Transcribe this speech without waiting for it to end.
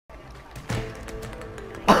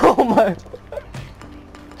Oh my.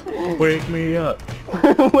 Wake me up.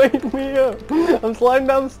 Wake me up. I'm sliding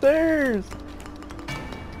down the stairs.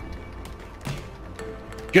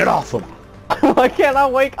 Get off him. Why can't I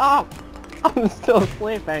wake up? I'm still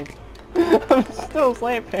sleeping. I'm still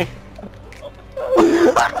sleeping.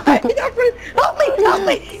 Help me! Help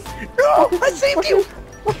me! No! I saved you!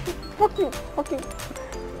 Fucking.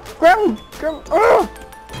 Grab him! Grab him!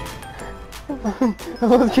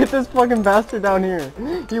 Let's get this fucking bastard down here.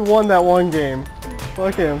 He won that one game.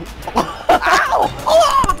 Fuck him. Ow!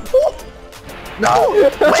 No!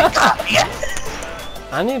 Wake up! Yes!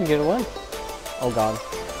 I need to get a win. Oh god.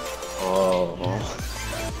 Oh.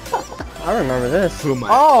 I remember this. Who am I?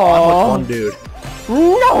 Oh! I'm with one dude.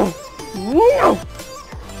 No! No!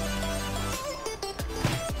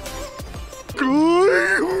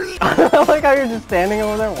 I like how you're just standing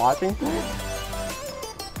over there watching.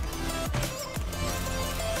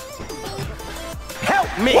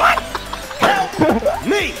 Help me! What? Help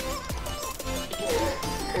me!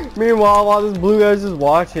 Meanwhile, while this blue guy's just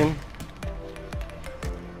watching.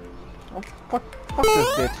 Oh, fuck this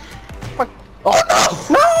bitch. Fuck. Oh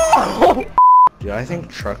no! No! Dude, I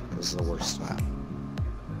think truck is the worst map.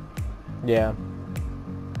 Yeah.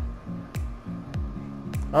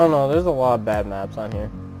 I don't know, there's a lot of bad maps on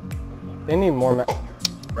here. They need more maps.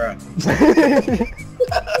 Bruh.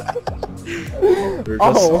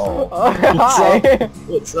 Hi!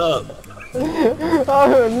 What's up?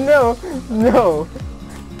 Oh, no! No!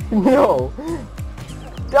 Oh!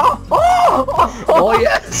 Oh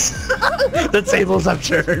yes! The tables have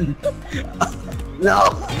turned. No!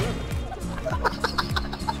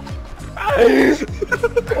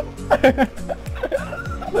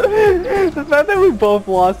 The fact that we both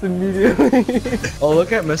lost immediately. Oh,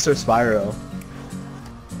 look at Mr. Spyro.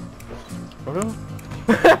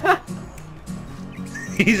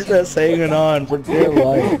 He's just hanging on for dear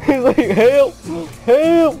life. He's like, help!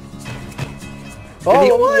 Help!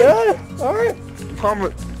 Oh, yeah! Alright.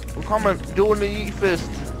 I'm coming, doing the eat fist.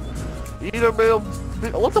 Eat a real.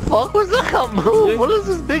 What the fuck was that move? What is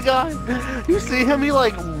this big guy? You see him? He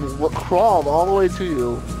like crawled all the way to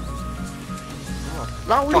you.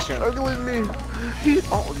 Now he's struggling me.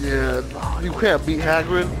 Oh yeah, no, you can't beat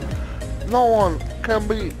Hagrid. No one can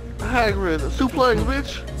beat Hagrid. Suplex,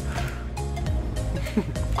 bitch.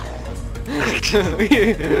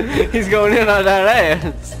 He's going in on that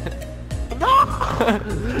ass. No!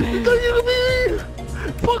 You thought you could beat me?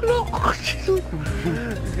 Fuck no! Jesus.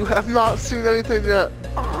 You have not seen anything yet.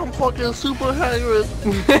 I'm fucking super Hagrid.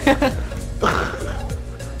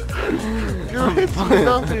 You're hitting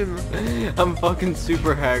nothing. I'm fucking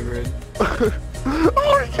super Hagrid.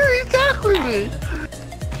 Oh, you can't tackle me!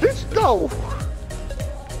 Bitch, no!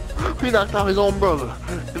 He knocked out his own brother.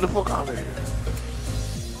 Get the fuck out of here.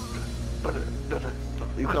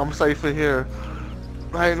 You come safe in here.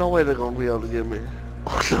 There ain't no way they're gonna be able to get me.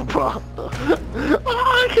 Oh,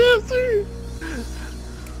 I can't see!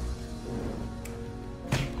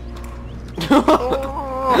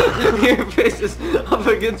 Your face is up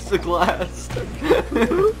against the glass.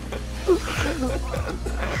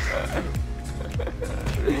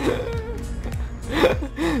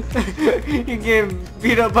 You get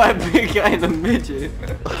beat up by a big guy and a midget.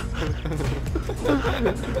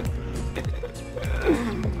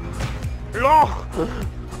 No!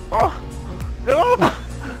 Oh! No!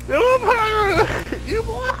 No! You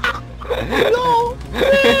no!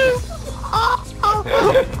 Please!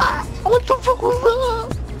 What the fuck was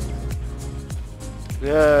that?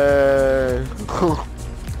 Yay!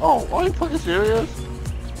 Oh, are you fucking serious?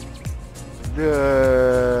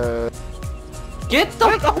 Yeah. Get the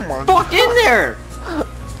fuck in there!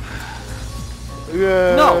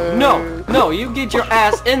 Yeah. No, you get your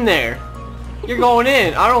ass in there. You're going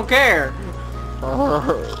in. I don't care.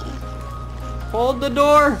 Hold the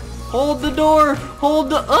door. Hold the door. Hold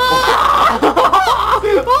the. Oh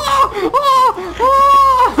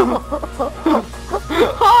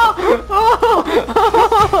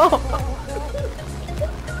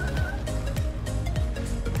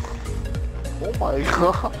my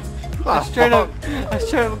god. I straight up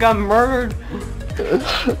got murdered.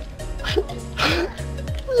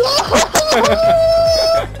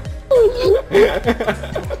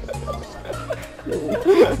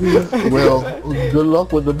 Well, good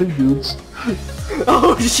luck with the big dudes.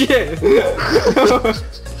 Oh shit!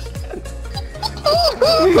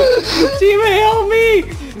 Teammate, help me!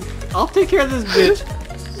 I'll take care of this bitch.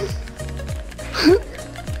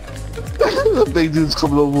 The big dude's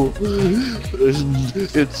coming over.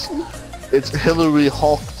 It's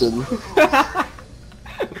HillaryHULKton.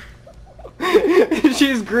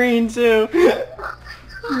 She's green too.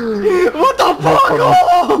 What the fuck?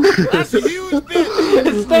 Oh! That's a huge bitch.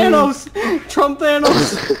 It's Thanos! Trump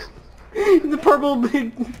Thanos! The purple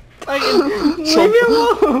big... Leave me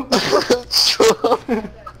alone!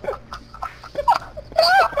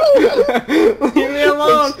 Leave me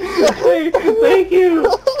alone! Thank you!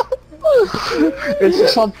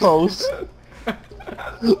 It's Santos.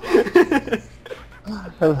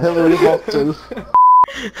 And HillaryHULKton.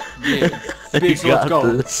 Yeah. Speaks, let's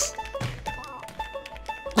go. This.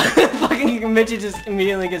 Fucking Mitchie just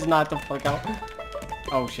immediately gets knocked the fuck out.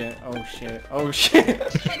 Oh shit, oh shit, oh shit.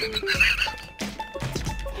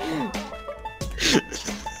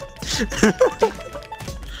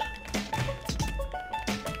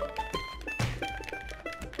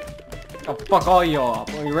 Oh, fuck all y'all.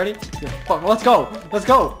 Are you ready? Yeah, fuck, let's go! Let's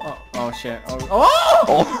go! Oh shit. Oh!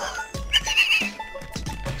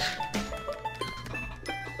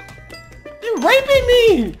 You're raping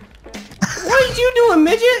me! What are you doing,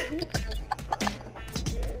 midget?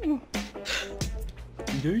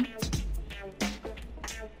 Gay?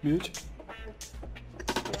 Bitch.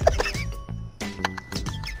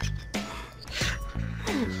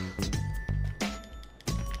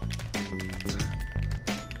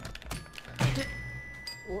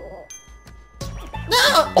 No!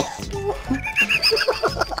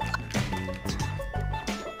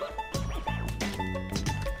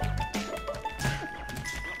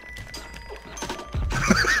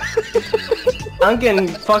 I'm getting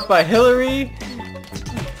fucked by Hillary,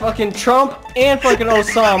 fucking Trump, and fucking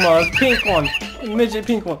Osama, pink one, midget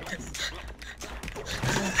pink one.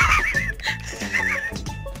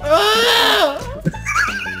 Ah!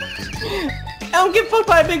 I'm getting fucked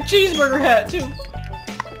by a big cheeseburger hat too.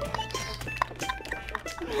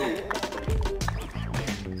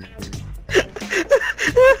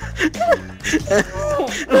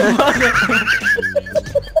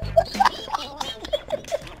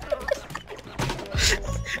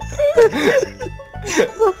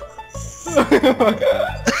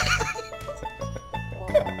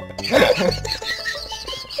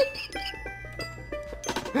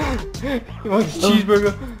 You want the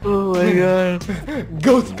cheeseburger? Oh my god.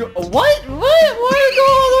 Go. What? What? Why are you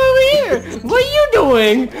going all the way over here? What are you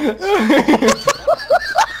doing?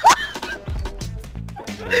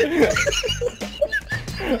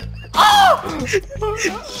 Oh!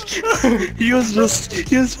 He was just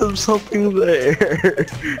something there.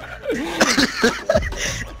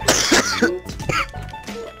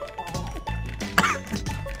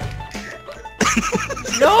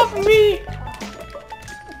 Get off me!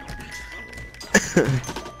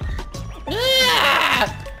 Ah!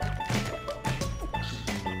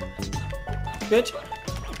 Bitch!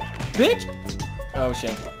 Bitch! Oh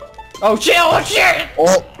shit! Oh shit! Oh shit!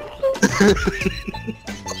 Oh.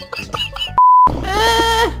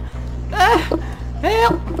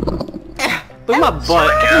 Help! Look at my butt!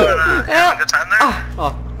 Help!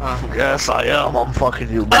 Yes, I am. I'm fucking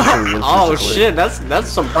you. Oh shit! That's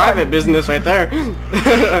some private business right there.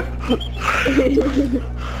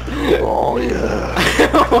 Oh yeah.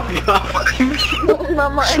 Oh my god!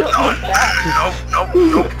 Mama, I don't want that.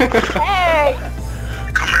 Nope. Hey!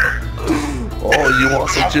 Come here. Oh, you want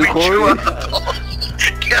some too, Corey?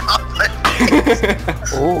 Get off my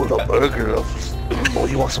Oh, the burger. Oh,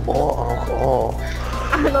 you want some more? Oh.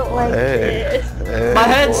 I don't like this. Hey, My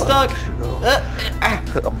head's boy, stuck. you know,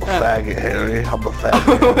 I'm a faggot, Harry. I'm a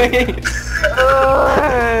faggot. Wait.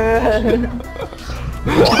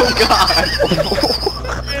 Oh god.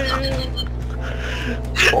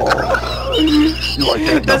 Oh. You like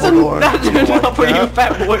that That's double door? enough for you,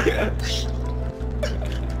 fat boy.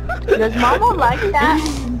 Does Mama like that?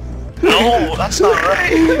 No, that's not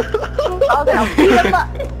right. Oh, then I'll beat him up.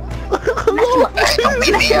 Mess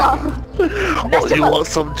him up. Oh, you want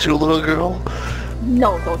some too, little girl?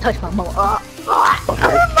 No, don't touch my mama.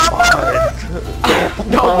 Okay,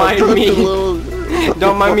 fine. Don't mind me.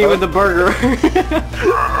 Don't mind me with the burger.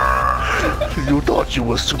 You thought you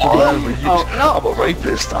were super clever. Oh, no. I'm a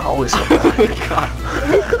rapist. I always come back.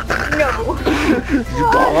 No. You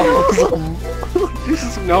thought I was some...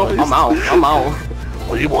 Jesus No, Christ. I'm out.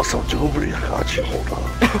 Oh, you want some jewelry? I got you. Hold on.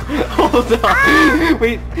 Hold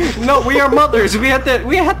on. We are mothers. We have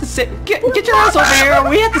to save. Get your ass over here.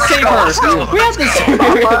 We have to save her. We have to save her.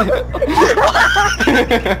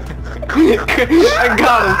 I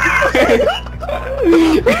got him.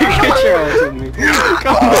 Get your ass with me.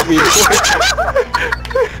 Come with me,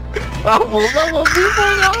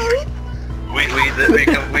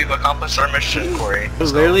 We've accomplished our mission, Corey. I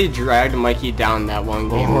literally dragged Mikey down that one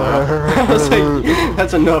game. I was like,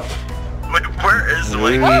 that's enough. Where is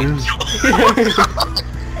my...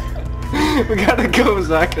 We gotta go,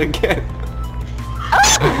 Zach, again.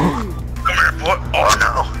 Come here, boy. Oh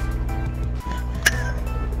no.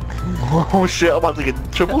 Oh shit, I'm about to get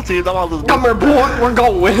triple teamed. I'm about to... Come here, boy. We're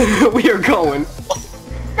going. We are going.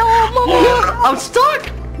 No, Momo! I'm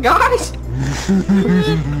stuck, guys.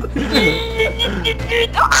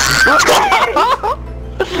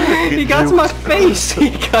 He got my face. He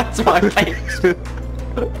got my face.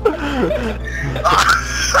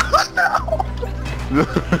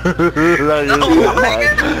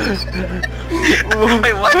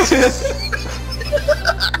 Wait, what?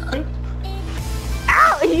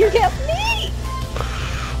 Ow! You got me!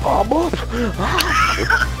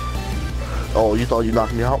 Oh, you thought you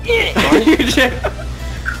knocked me out? You just-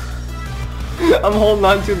 I'm holding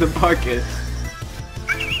on to the bucket.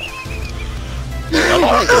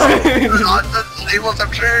 God, the tables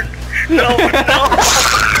have turned. No, no.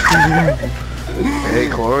 Hey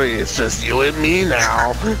Corey, it's just you and me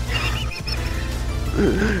now.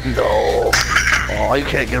 No. Oh, you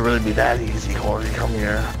can't get rid of me that easy, Corey. Come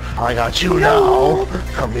here. I got you now.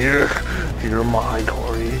 Come here. You're mine,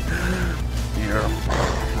 Corey. You're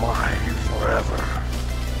mine forever.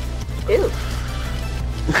 Ew.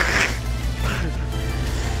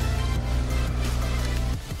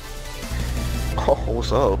 Oh,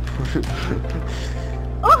 what's up?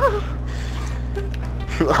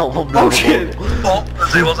 Oh shit! Oh, the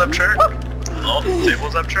tables have turned. Oh, the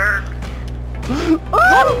tables have turned.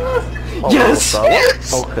 Oh, Yes!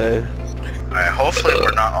 what's up? Okay. Alright, hopefully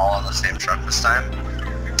we're not all on the same truck this time.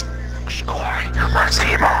 Corey, let's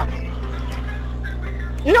team up.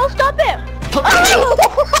 No, stop it!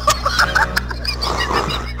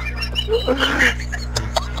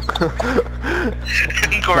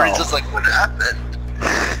 Corey's just like, what happened?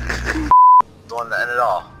 The one that ended it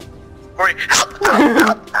all. Corey,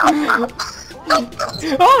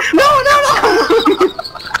 Oh no no no!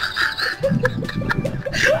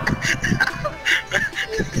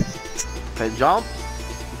 Hey, jump.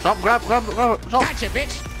 Jump, grab, jump. Gotcha,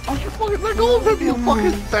 bitch. Oh, you fucking let go of him, you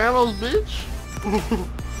fucking Thanos, bitch.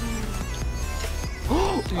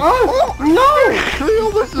 Oh no! He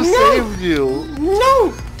almost just No. saved you.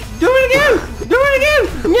 No! Do it again! Do it again!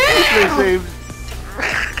 They Yeah! saved.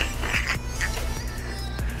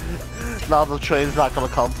 Now the train's not gonna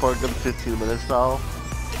come for a good 15 minutes now.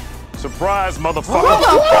 Surprise, motherfucker!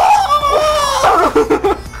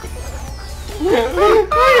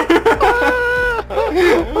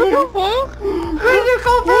 What the fuck? Where did you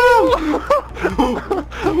come from?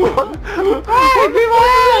 Hey, people!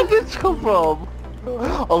 Where did this come from?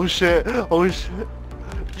 Oh shit! Oh shit!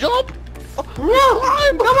 Jump! No!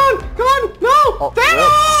 Come on! Come on! No! Oh,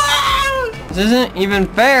 Thanos! This isn't even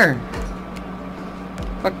fair!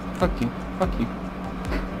 Fuck you. Fuck you.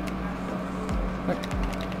 Fuck.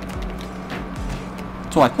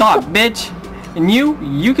 That's what I thought, bitch! And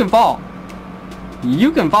you can fall.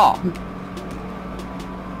 You can fall.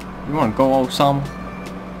 You wanna go, Osama?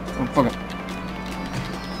 Oh, fuck it.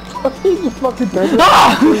 You fucking better.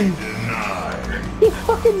 Ah! He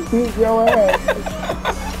fucking beat your ass.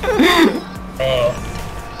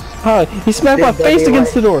 Hi, he smacked my face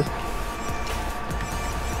against the door.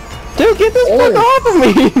 Dude, get this fucker off of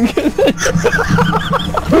me!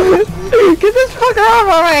 Get this fucker off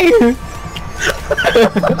of me!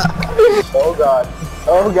 Oh god.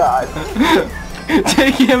 Oh god.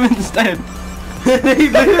 Take him instead.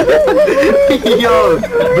 Yo,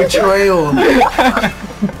 betrayal.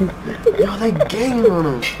 Yo, they gang on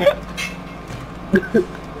him.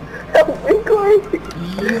 Help me, Corey!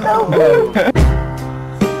 Help me!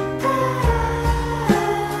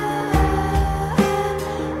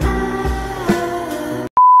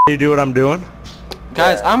 You do what I'm doing?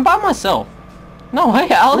 Guys, I'm by myself. No, hey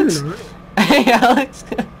Alex. Hey Alex.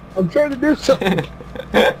 I'm trying to do something.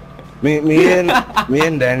 me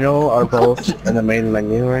and Daniel are both in the main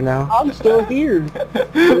menu right now. I'm still here.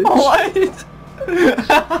 What?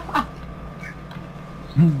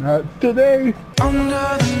 Not today.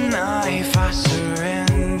 Under the knife I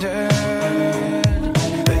surrender.